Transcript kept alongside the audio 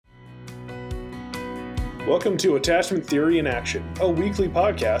Welcome to Attachment Theory in Action, a weekly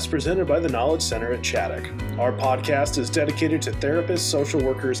podcast presented by the Knowledge Center at Chaddock. Our podcast is dedicated to therapists, social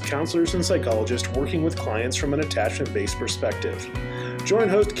workers, counselors, and psychologists working with clients from an attachment-based perspective. Join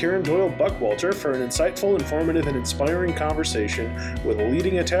host Karen Doyle Buckwalter for an insightful, informative, and inspiring conversation with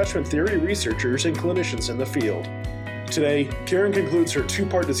leading attachment theory researchers and clinicians in the field. Today, Karen concludes her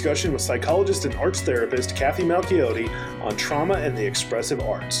two-part discussion with psychologist and arts therapist Kathy Malchiotti on trauma and the expressive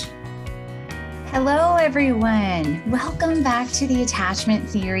arts. Hello, everyone. Welcome back to the Attachment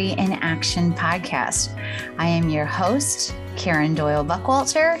Theory in Action podcast. I am your host, Karen Doyle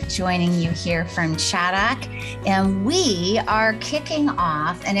Buckwalter, joining you here from Chaddock, and we are kicking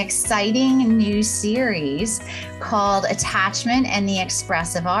off an exciting new series called Attachment and the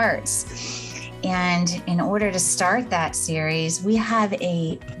Expressive Arts. And in order to start that series, we have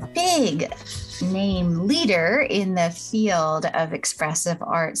a big name leader in the field of expressive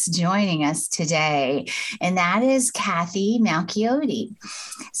arts joining us today, and that is Kathy Malchiotti.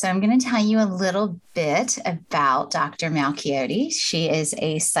 So I'm going to tell you a little bit about Dr. Malchiotti. She is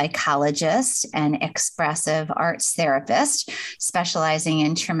a psychologist and expressive arts therapist specializing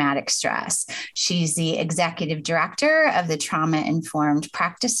in traumatic stress. She's the executive director of the Trauma-Informed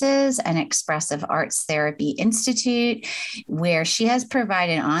Practices and Expressive Arts Therapy Institute, where she has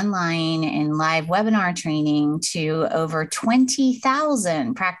provided online and live webinar training to over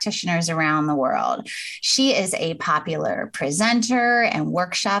 20,000 practitioners around the world. She is a popular presenter and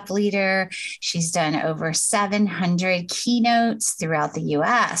workshop leader. She's done over 700 keynotes throughout the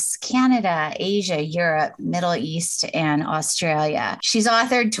US, Canada, Asia, Europe, Middle East, and Australia. She's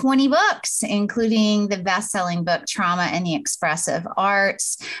authored 20 books, including the best-selling book, Trauma and the Expressive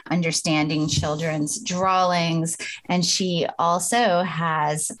Arts, Understanding Children's Drawings, and she also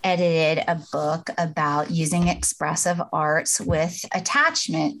has edited a book about using expressive arts with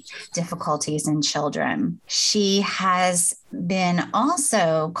attachment difficulties in children. She has been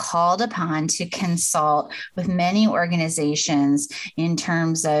also called upon to consult with many organizations in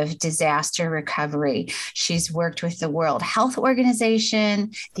terms of disaster recovery. She's worked with the World Health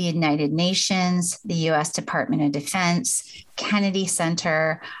Organization, the United Nations, the U.S. Department of Defense, Kennedy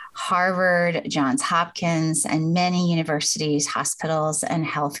Center, Harvard, Johns Hopkins, and many universities, hospitals, and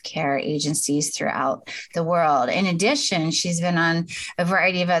healthcare agencies throughout the world. In addition, she's been on a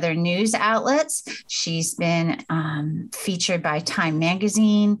variety of other news outlets. She's been featured by Time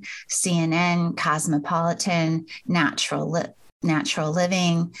Magazine, CNN, Cosmopolitan, Natural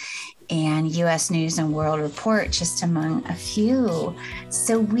Living, and U.S. News and World Report, just among a few.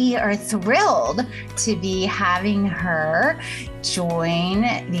 So we are thrilled to be having her join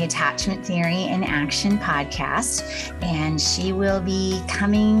the Attachment Theory in Action podcast, and she will be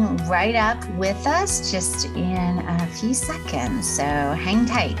coming right up with us just in a few seconds. So hang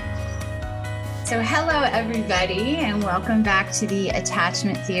tight. So hello, everybody, and welcome back to the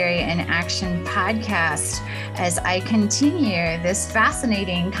Attachment Theory in Action podcast as I continue this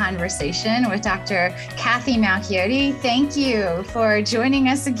fascinating conversation with Dr. Kathy Malchiotti. Thank you for joining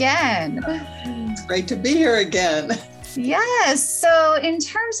us again. It's great to be here again. Yes. So in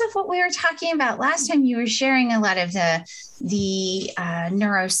terms of what we were talking about last time, you were sharing a lot of the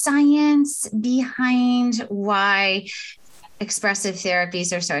neuroscience behind why expressive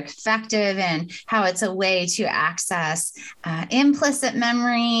therapies are so effective and how it's a way to access implicit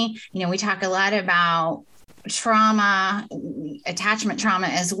memory. You know, we talk a lot about trauma, attachment trauma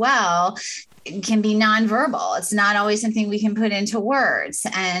as well. It can be nonverbal. It's not always something we can put into words,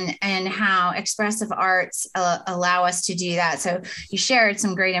 and how expressive arts allow us to do that. So you shared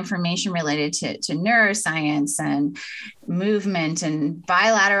some great information related to neuroscience and movement and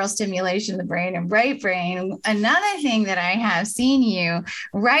bilateral stimulation of the brain and right brain. Another thing that I have seen you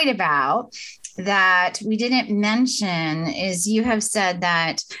write about that we didn't mention is you have said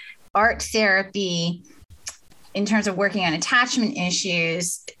that art therapy, in terms of working on attachment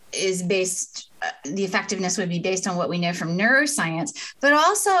issues, is based, the effectiveness would be based on what we know from neuroscience, but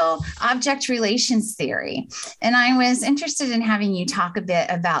also object relations theory. And I was interested in having you talk a bit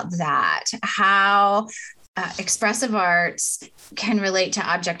about that, how expressive arts can relate to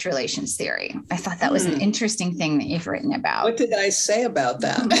object relations theory. I thought that was an interesting thing that you've written about. What did I say about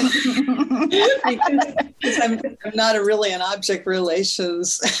that? because I'm not really an object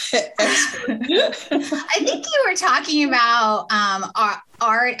relations expert. I think you were talking about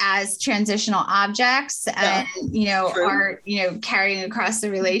art as transitional objects and, True. art, carrying across the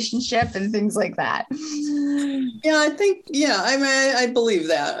relationship and things like that. Yeah, I mean, I believe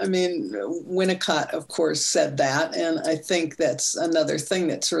that. I mean, Winnicott, of course, said that. And I think that's another thing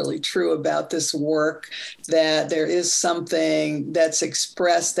that's really true about this work, that there is something that's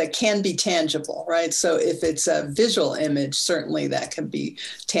expressed that can be tangible, right? So if it's a visual image, certainly that can be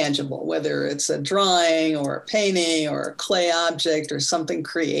tangible, whether it's a drawing or a painting or a clay object or something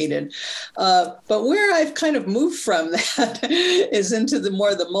created. But where I've kind of moved from that is into the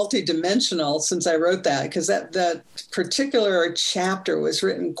multidimensional since I wrote that, because that particular chapter was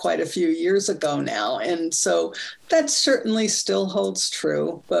written quite a few years ago now. And so that certainly still holds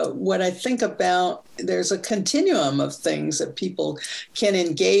true. But what I think about, there's a continuum of things that people can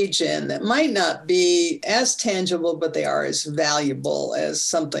engage in that might not be as tangible, but they are as valuable as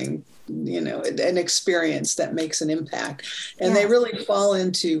something, an experience that makes an impact. And they really fall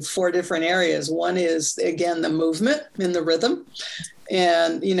into 4 different areas. One is, again, the movement and the rhythm.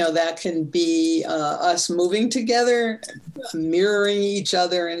 And, that can be us moving together, mirroring each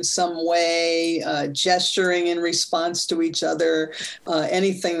other in some way, gesturing in response to each other,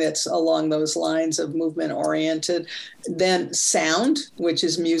 anything that's along those lines of movement oriented. Then sound, which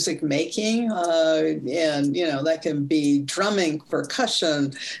is music making, and that can be drumming,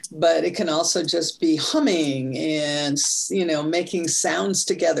 percussion, but it can also just be humming and making sounds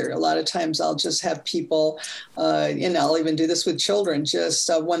together. A lot of times I'll just have people, and I'll even do this with children. Just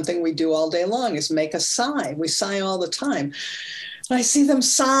one thing we do all day long is make a sigh. We sigh all the time. I see them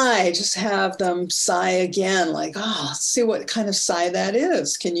sigh, just have them sigh again, like, let's see what kind of sigh that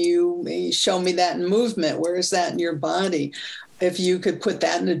is. Can you show me that in movement? Where is that in your body? If you could put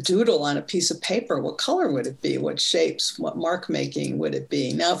that in a doodle on a piece of paper, what color would it be? What shapes, what mark making would it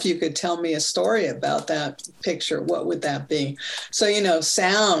be? Now, if you could tell me a story about that picture, what would that be? So,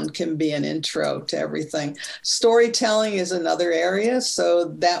 sound can be an intro to everything. Storytelling is another area. So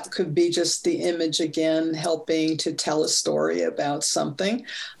that could be just the image again, helping to tell a story about something,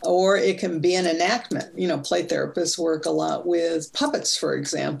 or it can be an enactment. Play therapists work a lot with puppets, for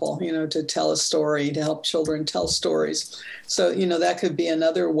example, to tell a story, to help children tell stories. So, that could be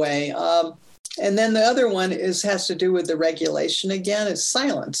another way. And then the other one has to do with the regulation again. It's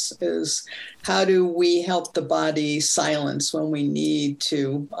silence. Is how do we help the body silence when we need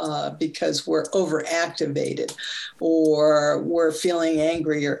to, because we're overactivated or we're feeling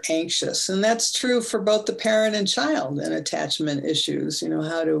angry or anxious. And that's true for both the parent and child and attachment issues.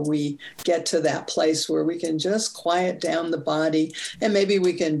 How do we get to that place where we can just quiet down the body, and maybe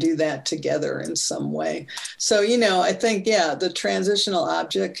we can do that together in some way. So, I think, the transitional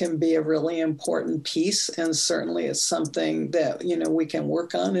object can be a really important piece. And certainly it's something that, we can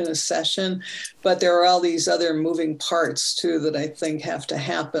work on in a session. But there are all these other moving parts too that I think have to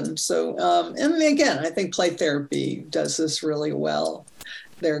happen. So, and again, I think play therapy does this really well.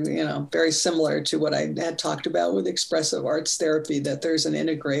 They're, very similar to what I had talked about with expressive arts therapy, that there's an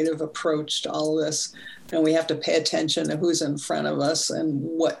integrative approach to all of this. And we have to pay attention to who's in front of us and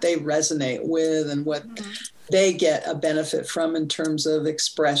what they resonate with and what they get a benefit from in terms of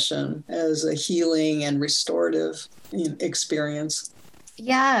expression as a healing and restorative experience.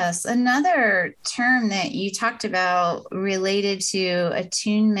 Yes, another term that you talked about related to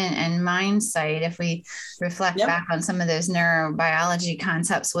attunement and mind sight, if we reflect back on some of those neurobiology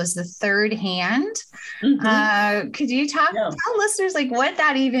concepts, was the third hand. Could you tell listeners what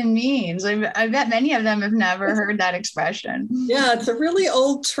that even means? I bet many of them have never heard that expression. Yeah, it's a really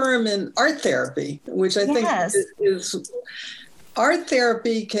old term in art therapy, which I think is... Art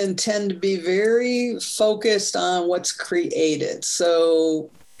therapy can tend to be very focused on what's created. So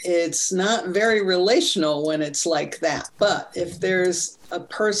it's not very relational when it's like that. But if there's a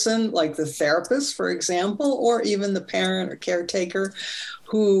person like the therapist, for example, or even the parent or caretaker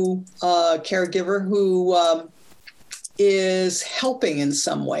caregiver who is helping in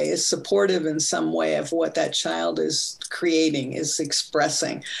some way, is supportive in some way of what that child is creating, is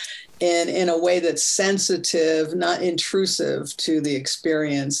expressing, and in a way that's sensitive, not intrusive to the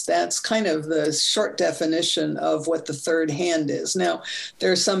experience. That's kind of the short definition of what the third hand is. Now,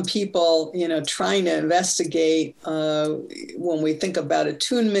 there are some people, trying to investigate when we think about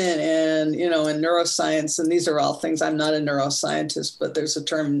attunement and, in neuroscience, and these are all things, I'm not a neuroscientist, but there's a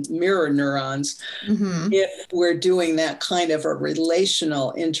term mirror neurons. If we're doing that kind of a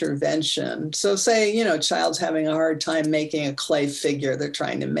relational intervention. So say, child's having a hard time making a clay figure. They're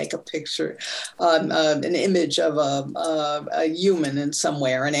trying to make a picture, an image of a human in some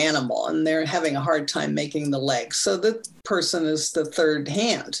way or an animal, and they're having a hard time making the legs. So the person is the third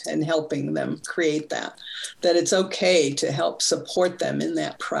hand and helping them create that it's okay to help support them in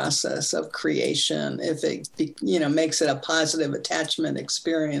that process of creation if it, makes it a positive attachment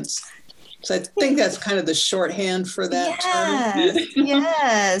experience. So I think that's kind of the shorthand for that yes, term.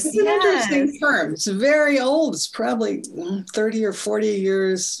 Yes, It's an interesting term. It's very old. It's probably 30 or 40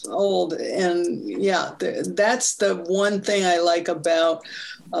 years old. And yeah, that's the one thing I like about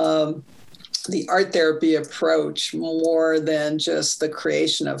the art therapy approach more than just the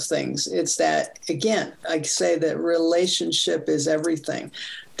creation of things. It's that, again, I say that relationship is everything.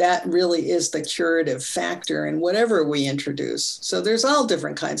 That really is the curative factor in whatever we introduce. So there's all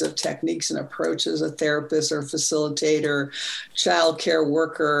different kinds of techniques and approaches a therapist or facilitator, child care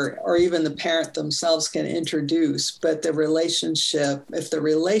worker, or even the parent themselves can introduce. But the relationship, if the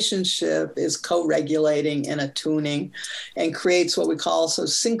relationship is co-regulating and attuning and creates what we call also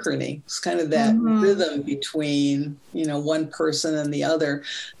synchrony, it's kind of that rhythm between, one person and the other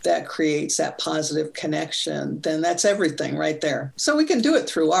that creates that positive connection, then that's everything right there. So we can do it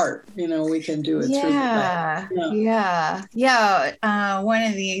through art, we can do it through one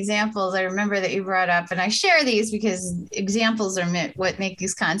of the examples I remember that you brought up, and I share these because examples are what make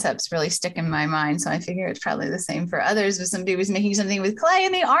these concepts really stick in my mind, so I figure it's probably the same for others. Was somebody was making something with clay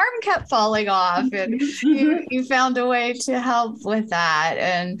and the arm kept falling off, and you found a way to help with that,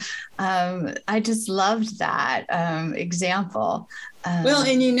 and I just loved that example. Well,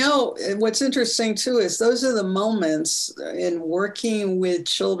 and what's interesting too is those are the moments in working with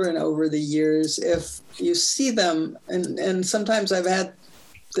children over the years. If you see them, and sometimes I've had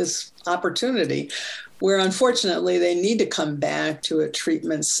this opportunity where unfortunately they need to come back to a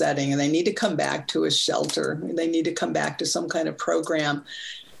treatment setting and they need to come back to a shelter. They need to come back to some kind of program.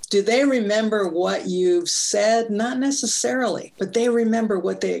 Do they remember what you've said? Not necessarily, but they remember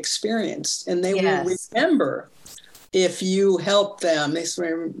what they experienced, and they will remember if you help them. They say,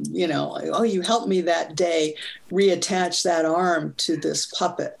 oh, you helped me that day reattach that arm to this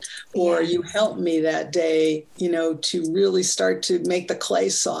puppet, or you helped me that day, to really start to make the clay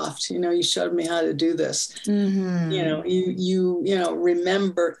soft. You showed me how to do this.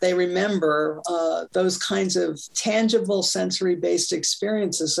 Remember, they remember those kinds of tangible sensory-based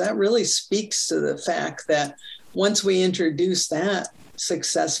experiences. That really speaks to the fact that once we introduce that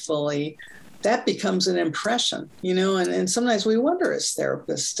successfully, that becomes an impression, and sometimes we wonder as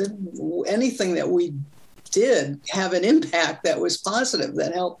therapists, did anything that we did have an impact that was positive,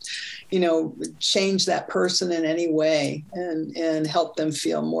 that helped, change that person in any way and help them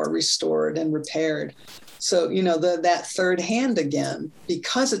feel more restored and repaired. So, that third hand again,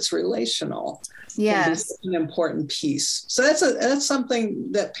 because it's relational, is an important piece. So that's something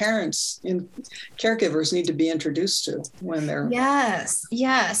that parents and caregivers need to be introduced to when they're.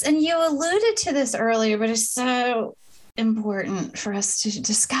 Yes. And you alluded to this earlier, but it's so important for us to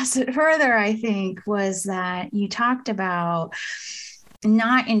discuss it further, I think, was that you talked about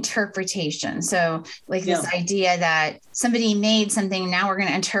not interpretation. So like this idea that somebody made something, now we're going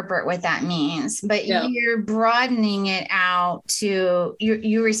to interpret what that means, but you're broadening it out to,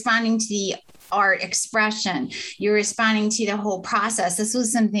 you're responding to the art expression. You're responding to the whole process. This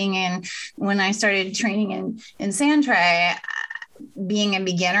was something when I started training in Sandtray, being a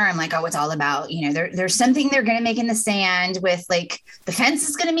beginner, I'm like, oh, it's all about, there's something they're going to make in the sand with like the fence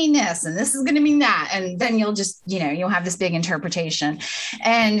is going to mean this and this is going to mean that. And then you'll just, you'll have this big interpretation.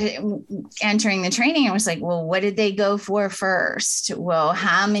 And entering the training, I was like, well, what did they go for first? Well,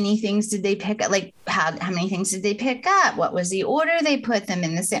 how many things did they pick up? Like how many things did they pick up? What was the order they put them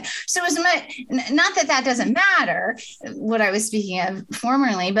in the sand? So it was not that doesn't matter, what I was speaking of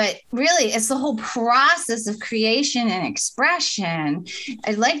formerly, but really it's the whole process of creation and expression.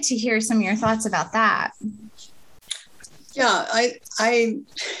 I'd like to hear some of your thoughts about that. Yeah, I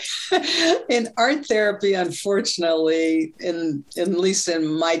in art therapy, unfortunately, at least in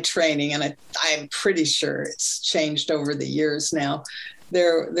my training, and I'm pretty sure it's changed over the years now,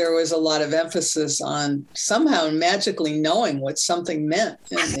 there was a lot of emphasis on somehow magically knowing what something meant.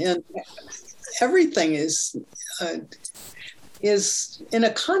 And everything is in a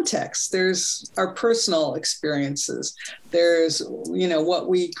context. There's our personal experiences. There's, what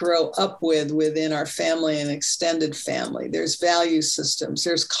we grow up with within our family and extended family. There's value systems.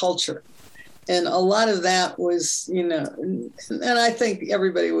 There's culture. And a lot of that was, and I think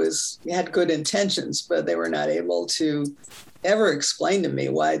everybody had good intentions, but they were not able to ever explain to me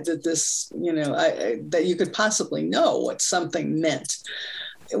why did this, that you could possibly know what something meant.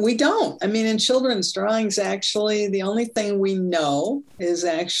 We don't. I mean, in children's drawings, actually, the only thing we know is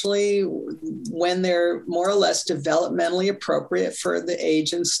actually when they're more or less developmentally appropriate for the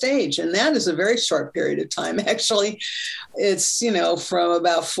age and stage. And that is a very short period of time. Actually, it's, from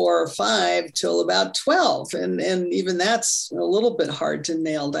about 4 or 5 till about 12. And even that's a little bit hard to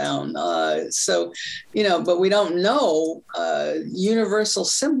nail down. But we don't know. Universal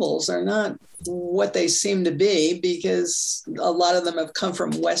symbols are not what they seem to be, because a lot of them have come from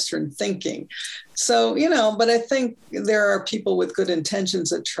Western thinking. So, but I think there are people with good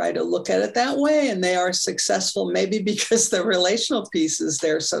intentions that try to look at it that way, and they are successful, maybe because the relational piece is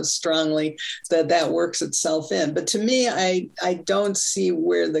there so strongly that works itself in. But to me, I don't see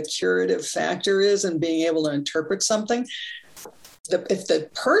where the curative factor is in being able to interpret something. If the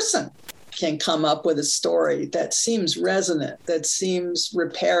person can come up with a story that seems resonant, that seems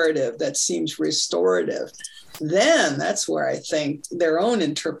reparative, that seems restorative, then that's where I think their own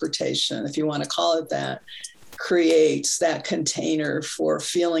interpretation, if you want to call it that, creates that container for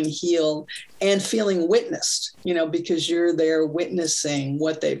feeling healed and feeling witnessed, because you're there witnessing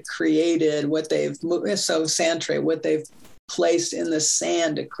what they've created, what they've placed in the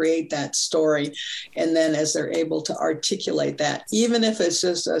sand to create that story. And then as they're able to articulate that, even if it's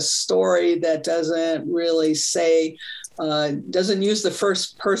just a story that doesn't really say, doesn't use the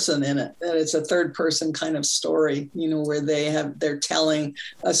first person in it, that it's a third person kind of story, where they're telling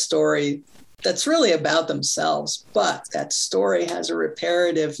a story that's really about themselves, but that story has a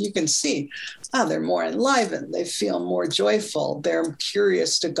reparative. You can see, they're more enlivened. They feel more joyful. They're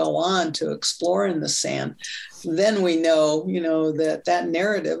curious to go on to explore in the sand. Then we know, that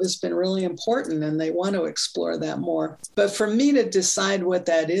narrative has been really important, and they want to explore that more. But for me to decide what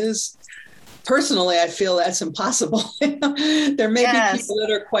that is, personally, I feel that's impossible. There may be people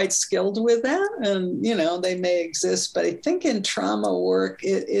that are quite skilled with that, and, they may exist. But I think in trauma work,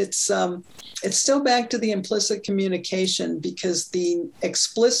 it's still back to the implicit communication, because the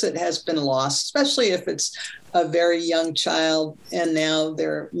explicit has been lost, especially if it's a very young child and now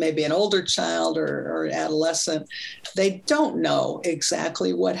they're maybe an older child or adolescent. They don't know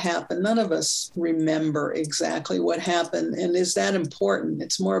exactly what happened. None of us remember exactly what happened. And is that important?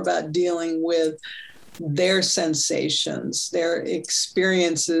 It's more about dealing with their sensations, their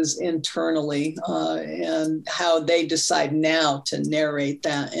experiences internally, and how they decide now to narrate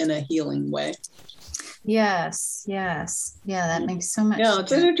that in a healing way. Yes. Yeah, that makes so much sense.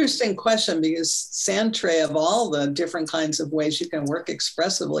 It's an interesting question, because sand tray, of all the different kinds of ways you can work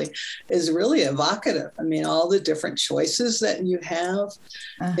expressively, is really evocative. I mean, all the different choices that you have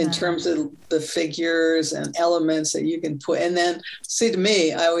in terms of the figures and elements that you can put. And then, see, to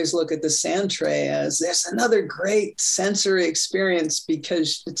me, I always look at the sand tray as there's another great sensory experience,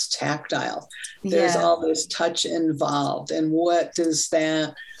 because it's tactile. There's all this touch involved. And what does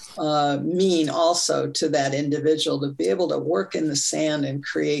that mean also to that individual to be able to work in the sand and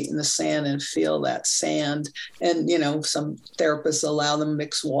create in the sand and feel that sand? And, some therapists allow them to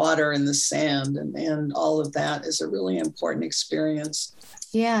mix water in the sand, and all of that is a really important experience.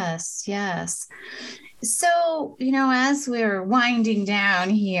 Yes. So, as we're winding down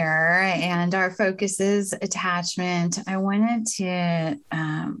here and our focus is attachment, I wanted to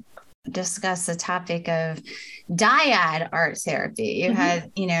discuss the topic of dyad art therapy. You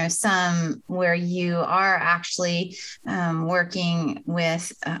had, some where you are actually working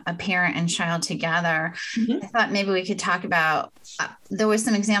with a parent and child together. I thought maybe we could talk about, there were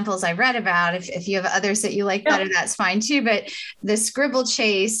some examples I read about. If you have others that you like better, that's fine too. But the scribble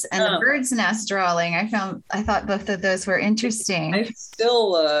chase and the bird's nest drawing, I thought both of those were interesting. I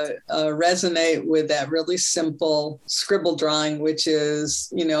still resonate with that really simple scribble drawing, which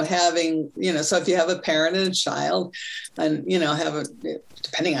is, having, so if you have a parent and a child, and, have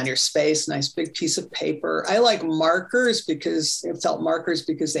depending on your space, nice big piece of paper. I like markers because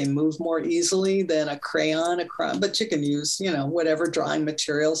they move more easily than a crayon, but you can use, whatever drawing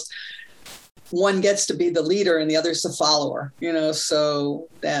materials. One gets to be the leader and the other's the follower, so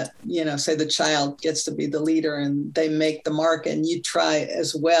that, say the child gets to be the leader and they make the mark, and you try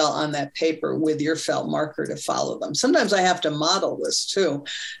as well on that paper with your felt marker to follow them. Sometimes I have to model this too,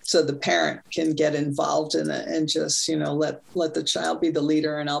 so the parent can get involved in it and just, let the child be the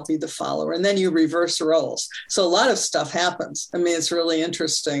leader and I'll be the follower. And then you reverse roles. So a lot of stuff happens. I mean, it's really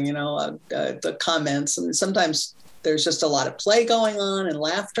interesting, the comments. I mean, sometimes there's just a lot of play going on and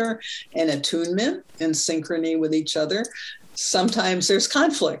laughter and attunement and synchrony with each other. Sometimes there's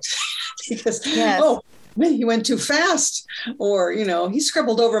conflict because, he went too fast, or, he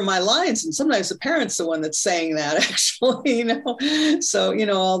scribbled over my lines. And sometimes the parent's the one that's saying that, actually, So,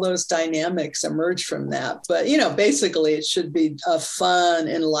 all those dynamics emerge from that. But, basically it should be a fun,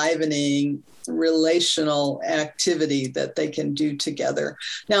 enlivening, relational activity that they can do together.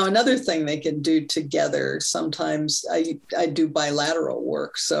 Now, another thing they can do together, sometimes I do bilateral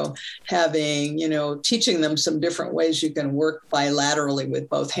work. So having, teaching them some different ways you can work bilaterally with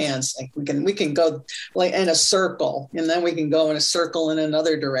both hands. Like we can go like in a circle, and then we can go in a circle in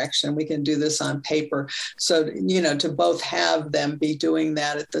another direction. We can do this on paper. So, to both have them be doing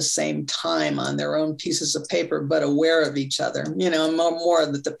that at the same time on their own pieces of paper, but aware of each other, more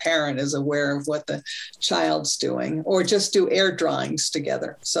that the parent is aware of what the child's doing, or just do air drawings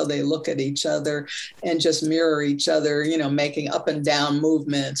together. So they look at each other and just mirror each other, making up and down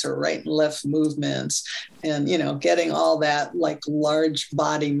movements or right and left movements, and, getting all that like large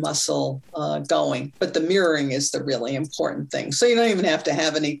body muscle going. But the mirroring is the really important thing. So you don't even have to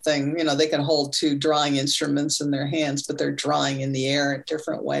have anything, they can hold two drawing instruments in their hands, but they're drawing in the air in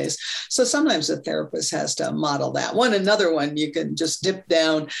different ways. So sometimes the therapist has to model that. Another one, you can just dip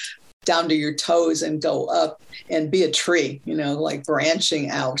down to your toes and go up and be a tree, like branching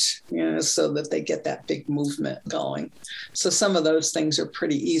out, so that they get that big movement going. So some of those things are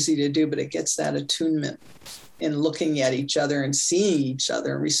pretty easy to do, but it gets that attunement in looking at each other and seeing each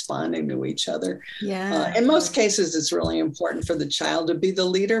other and responding to each other. Yeah. In most cases, it's really important for the child to be the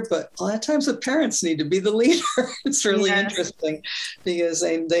leader, but a lot of times the parents need to be the leader. It's really interesting because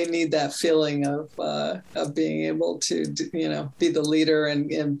they need that feeling of being able to, be the leader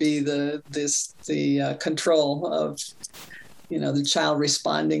and be the control of, the child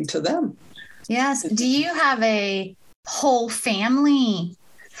responding to them. Yes. Do you have a whole family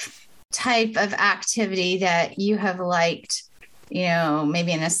type of activity that you have liked,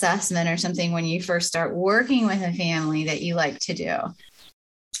 maybe an assessment or something when you first start working with a family that you like to do?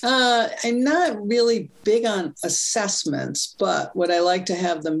 I'm not really big on assessments, but what I like to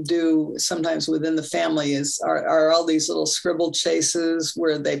have them do sometimes within the family are all these little scribble chases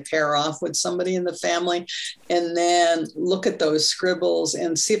where they pair off with somebody in the family and then look at those scribbles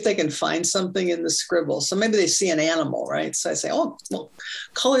and see if they can find something in the scribble. So maybe they see an animal, right? So I say, oh, well,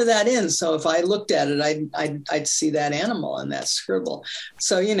 color that in. So if I looked at it, I'd see that animal in that scribble.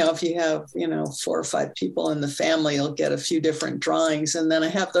 So, if you have, 4 or 5 people in the family, you'll get a few different drawings, and then I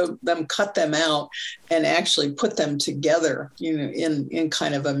have them cut them out and actually put them together, in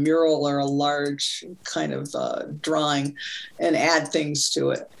kind of a mural or a large kind of drawing, and add things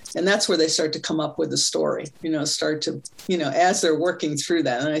to it. And that's where they start to come up with a story, start to, as they're working through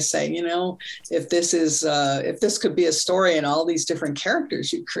that. And I say, if this could be a story and all these different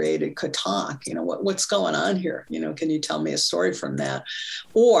characters you created could talk, what's going on here? Can you tell me a story from that?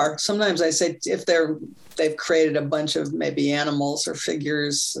 Or sometimes I say, if they've created a bunch of maybe animals or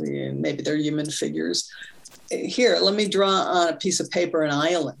figures, maybe they're human figures. Here, let me draw on a piece of paper an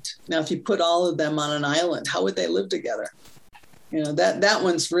island. Now, if you put all of them on an island, how would they live together? That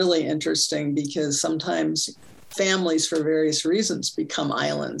one's really interesting because sometimes families, for various reasons, become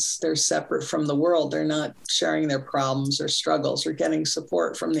islands. They're separate from the world. They're not sharing their problems or struggles or getting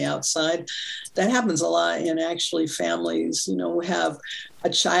support from the outside. That happens a lot in actually families, who have a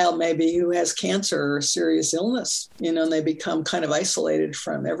child maybe who has cancer or a serious illness, and they become kind of isolated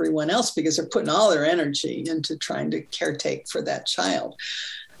from everyone else because they're putting all their energy into trying to caretake for that child.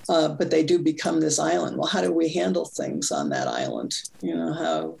 But they do become this island. Well, how do we handle things on that island?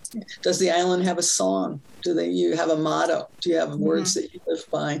 How does the island have a song? You have a motto? Do you have words that you live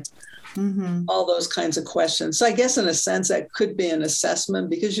by? Mm-hmm. All those kinds of questions. So I guess in a sense that could be an assessment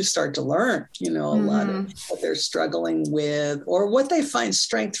because you start to learn, a lot of what they're struggling with or what they find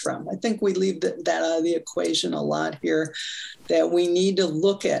strength from. I think we leave that out of the equation a lot here, that we need to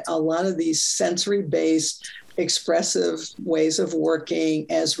look at a lot of these sensory-based expressive ways of working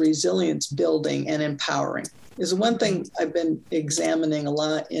as resilience building and empowering. Is one thing I've been examining a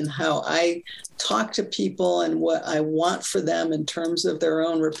lot in how I talk to people and what I want for them in terms of their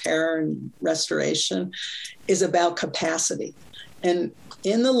own repair and restoration is about capacity. And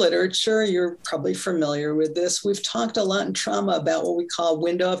in the literature, you're probably familiar with this, we've talked a lot in trauma about what we call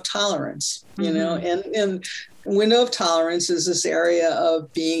window of tolerance, and window of tolerance is this area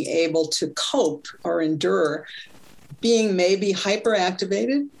of being able to cope or endure being maybe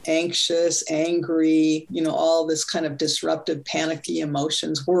hyperactivated, anxious, angry, all this kind of disruptive, panicky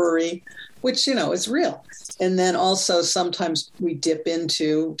emotions, worry, which, is real. And then also sometimes we dip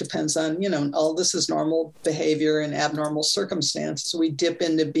into, depends on, all this is normal behavior and abnormal circumstances. We dip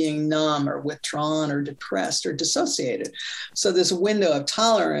into being numb or withdrawn or depressed or dissociated. So this window of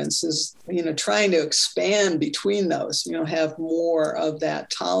tolerance is, trying to expand between those, have more of that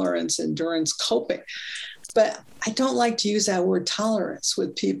tolerance, endurance, coping. But I don't like to use that word tolerance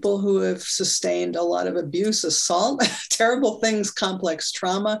with people who have sustained a lot of abuse, assault, terrible things, complex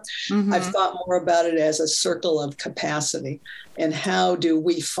trauma. Mm-hmm. I've thought more about it as a circle of capacity. And how do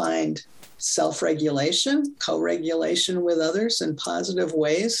we find self-regulation, co-regulation with others in positive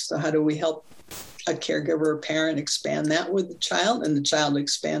ways? So how do we help a caregiver or parent expand that with the child and the child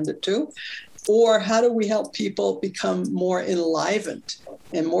expand it too? Or how do we help people become more enlivened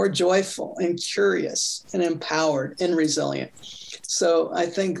and more joyful and curious and empowered and resilient? So I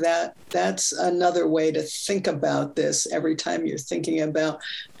think that that's another way to think about this every time you're thinking about,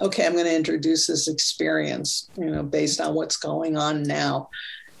 okay, I'm going to introduce this experience, based on what's going on now.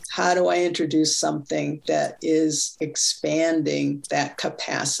 How do I introduce something that is expanding that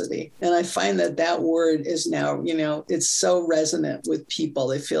capacity? And I find that word is now, it's so resonant with people.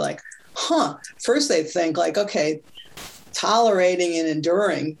 They feel like, first they think like, okay, tolerating and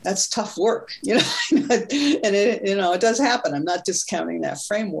enduring, that's tough work, and it does happen. I'm not discounting that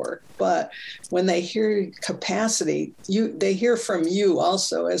framework, but when they hear capacity, they hear from you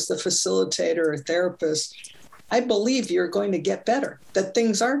also as the facilitator or therapist, I believe you're going to get better, that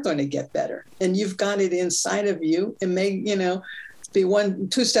things are going to get better. And you've got it inside of you. It may, be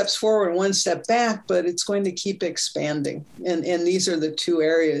 2 steps forward, 1 step back, but it's going to keep expanding. And these are the 2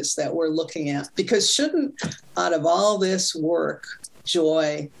 areas that we're looking at, because shouldn't, out of all this work,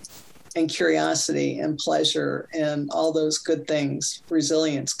 joy and curiosity and pleasure and all those good things,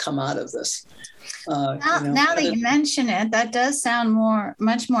 resilience come out of this? Now that you mention it, that does sound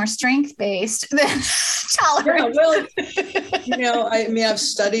much more strength-based than tolerance. Yeah, well, I've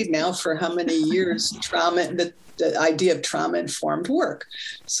studied now for how many years trauma, the idea of trauma-informed work.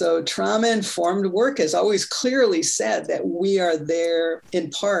 So trauma-informed work has always clearly said that we are there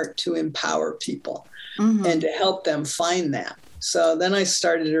in part to empower people and to help them find that. So then I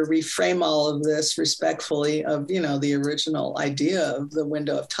started to reframe all of this respectfully of, the original idea of the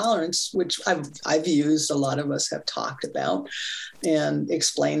window of tolerance, which I've used, a lot of us have talked about and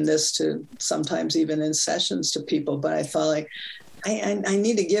explained this to sometimes even in sessions to people. But I thought like, I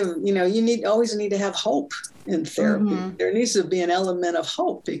need to give, you always need to have hope in therapy. Mm-hmm. There needs to be an element of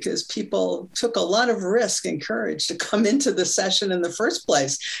hope because people took a lot of risk and courage to come into the session in the first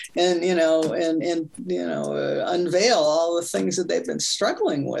place and, unveil all the things that they've been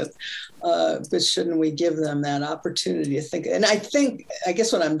struggling with. But shouldn't we give them that opportunity to think? And I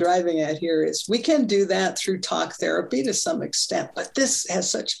guess what I'm driving at here is we can do that through talk therapy to some extent, but this has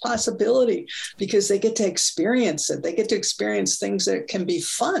such possibility because they get to experience it. They get to experience things that can be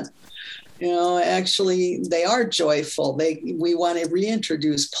fun. Actually, they are joyful. We want to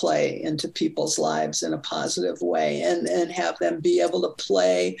reintroduce play into people's lives in a positive way and have them be able to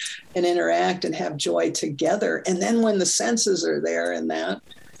play and interact and have joy together. And then when the senses are there in that,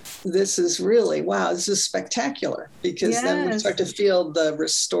 this is really, wow, this is spectacular because then we start to feel the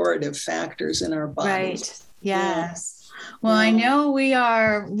restorative factors in our bodies. Right. Yes. Yeah. Well, I know we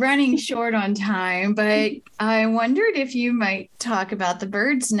are running short on time, but I wondered if you might talk about the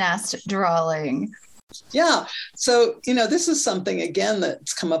bird's nest drawing. Yeah. So, this is something, again,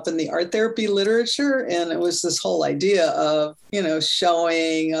 that's come up in the art therapy literature. And it was this whole idea of,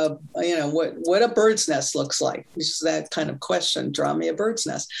 showing, what a bird's nest looks like, which is that kind of question, draw me a bird's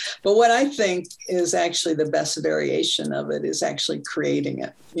nest. But what I think is actually the best variation of it is actually creating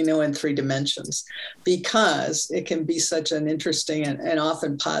it, in 3 dimensions, because it can be such an interesting and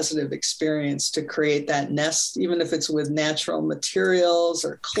often positive experience to create that nest, even if it's with natural materials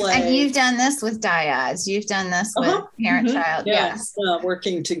or clay. And you've done this with dyads. You've done this with parent-child. Yes.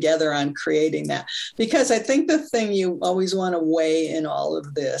 Working together on creating that. Because I think the thing you always want to weigh in all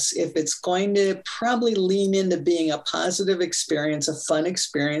of this, if it's going to probably lean into being a positive experience, a fun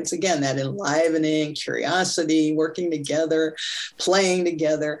experience, again, that enlivening, curiosity, working together, playing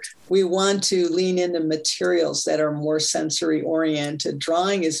together, we want to lean into materials that are more sensory oriented.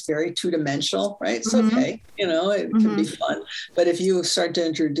 Drawing is very 2-dimensional, right? It's okay. It can be fun. But if you start to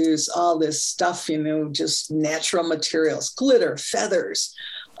introduce all this stuff, just natural materials, glitter, feathers,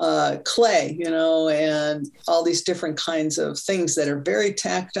 clay, and all these different kinds of things that are very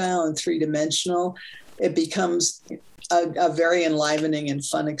tactile and 3-dimensional, it becomes a very enlivening and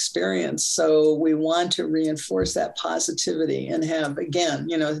fun experience. So we want to reinforce that positivity and have, again,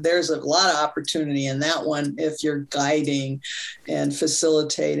 there's a lot of opportunity in that one if you're guiding and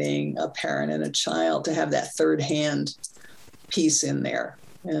facilitating a parent and a child to have that third hand piece in there.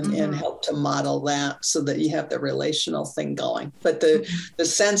 And help to model that so that you have the relational thing going. But the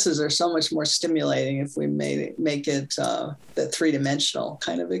senses are so much more stimulating if we make it the three-dimensional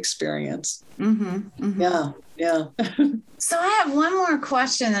kind of experience. Yeah. So I have one more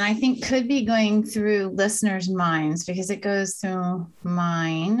question that I think could be going through listeners' minds because it goes through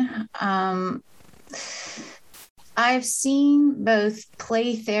mine. I've seen both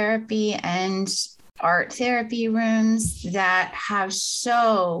play therapy and art therapy rooms that have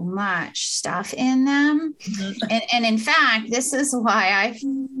so much stuff in them. And in fact, this is why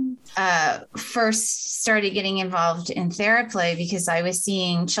I first started getting involved in TheraPlay, because I was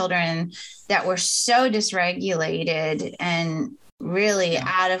seeing children that were so dysregulated and really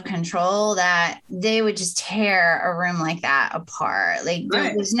out of control that they would just tear a room like that apart. Like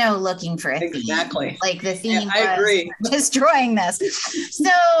there was no looking for a theme. Exactly. Like the theme I agree. destroying this.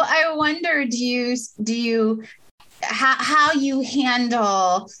 So I wonder, how you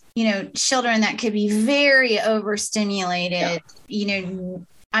handle, children that could be very overstimulated,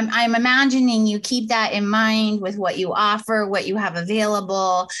 I'm imagining you keep that in mind with what you offer, what you have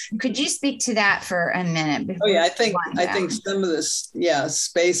available. Could you speak to that for a minute? I think some of this,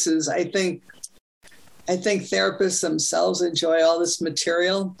 spaces, I think therapists themselves enjoy all this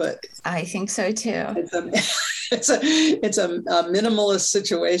material, but I think so too. It's a minimalist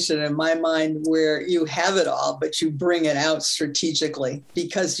situation in my mind where you have it all, but you bring it out strategically,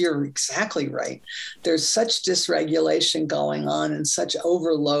 because you're exactly right. There's such dysregulation going on and such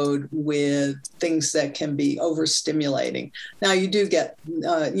overload with things that can be overstimulating. Now you do get,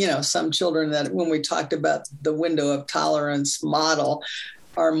 some children that, when we talked about the window of tolerance model,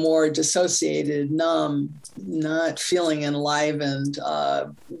 are more dissociated, numb, not feeling enlivened.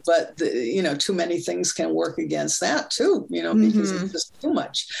 But too many things can work against that too, because it's just too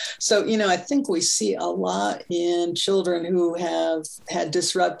much. So, I think we see a lot in children who have had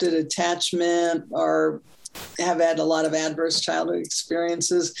disrupted attachment or have had a lot of adverse childhood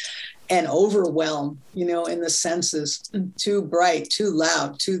experiences and overwhelm, in the senses, too bright, too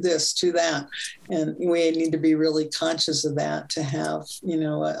loud, too this, too that. And we need to be really conscious of that to have,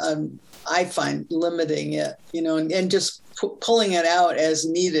 I find limiting it, and just pulling it out as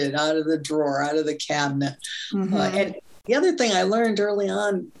needed, out of the drawer, out of the cabinet. And the other thing I learned early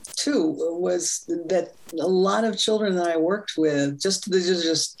on too was that a lot of children that I worked with, just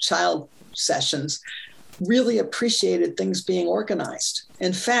child sessions, really appreciated things being organized.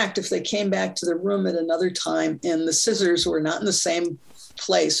 In fact, if they came back to the room at another time and the scissors were not in the same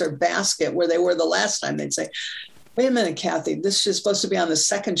place or basket where they were the last time, they'd say, wait a minute, Kathy, this is supposed to be on the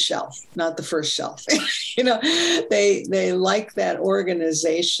second shelf, not the first shelf. They like that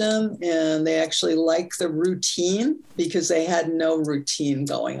organization, and they actually like the routine because they had no routine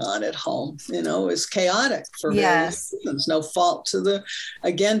going on at home. It was chaotic for various reasons. No fault to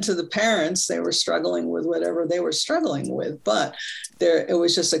the parents. They were struggling with whatever they were struggling with, but it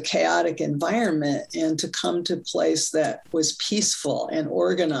was just a chaotic environment. And to come to a place that was peaceful and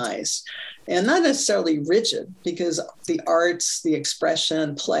organized, and not necessarily rigid, because the arts, the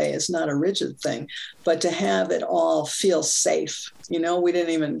expression, play is not a rigid thing, but to have it all feel safe. We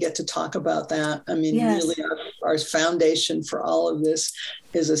didn't even get to talk about that. I mean, really our foundation for all of this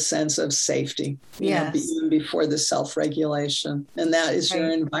is a sense of safety, even before the self-regulation. And that is your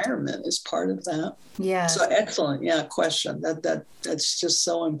environment is part of that. Yeah. So excellent. Yeah. Question. That's just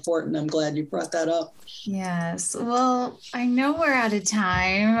so important. I'm glad you brought that up. Yes. Well, I know we're out of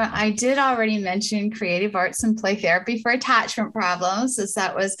time. I did already mention creative arts and play therapy for attachment problems, as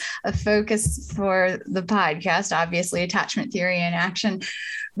that was a focus for the podcast, obviously attachment theory in action.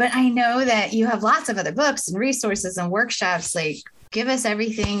 But I know that you have lots of other books and resources and workshops. Like, give us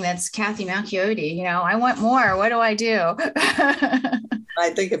everything that's Kathy Malchiotti. I want more. What do I do? I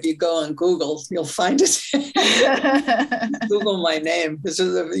think if you go on Google, you'll find it. Google my name.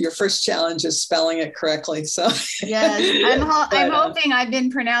 Your first challenge is spelling it correctly. So yes, I'm hoping I've been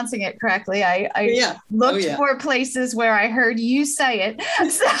pronouncing it correctly. I looked for places where I heard you say it.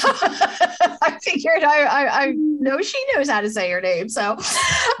 So I figured I know she knows how to say her name. So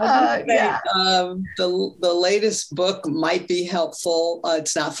the latest book might be helpful.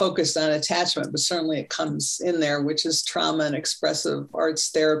 It's not focused on attachment, but certainly it comes in there, which is Trauma and Expressive Arts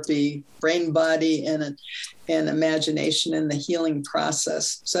Therapy, Brain, Body, and Imagination in the Healing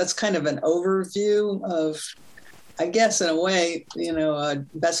Process. So that's kind of an overview of, I guess, in a way,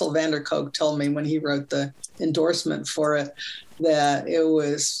 Bessel van der Kolk told me when he wrote the endorsement for it, that it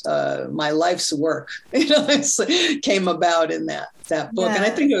was my life's work. It came about in that book. Yeah. And I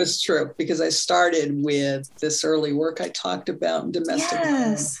think it was true because I started with this early work I talked about in domestic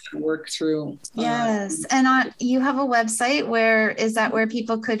violence and worked through. Yes. And you have a website where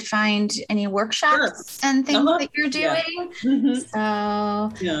people could find any workshops and things that you're doing?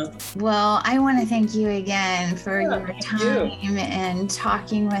 Yeah. So, well, I want to thank you again for your time and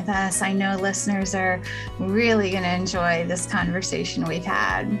talking with us. I know listeners are really going to enjoy this conversation we've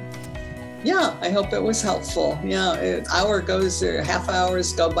had. Yeah, I hope it was helpful. Yeah, half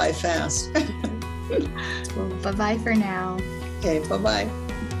hours go by fast. Well, bye-bye for now. Okay, bye-bye.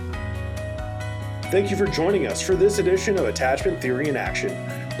 Thank you for joining us for this edition of Attachment Theory in Action.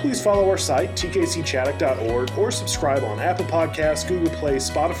 Please follow our site, tkcchaddock.org, or subscribe on Apple Podcasts, Google Play,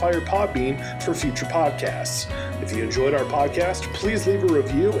 Spotify, or Podbean for future podcasts. If you enjoyed our podcast, please leave a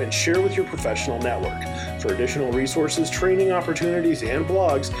review and share with your professional network. For additional resources, training opportunities, and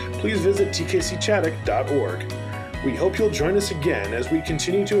blogs, please visit tkcchaddock.org. We hope you'll join us again as we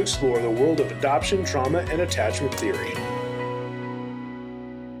continue to explore the world of adoption, trauma, and attachment theory.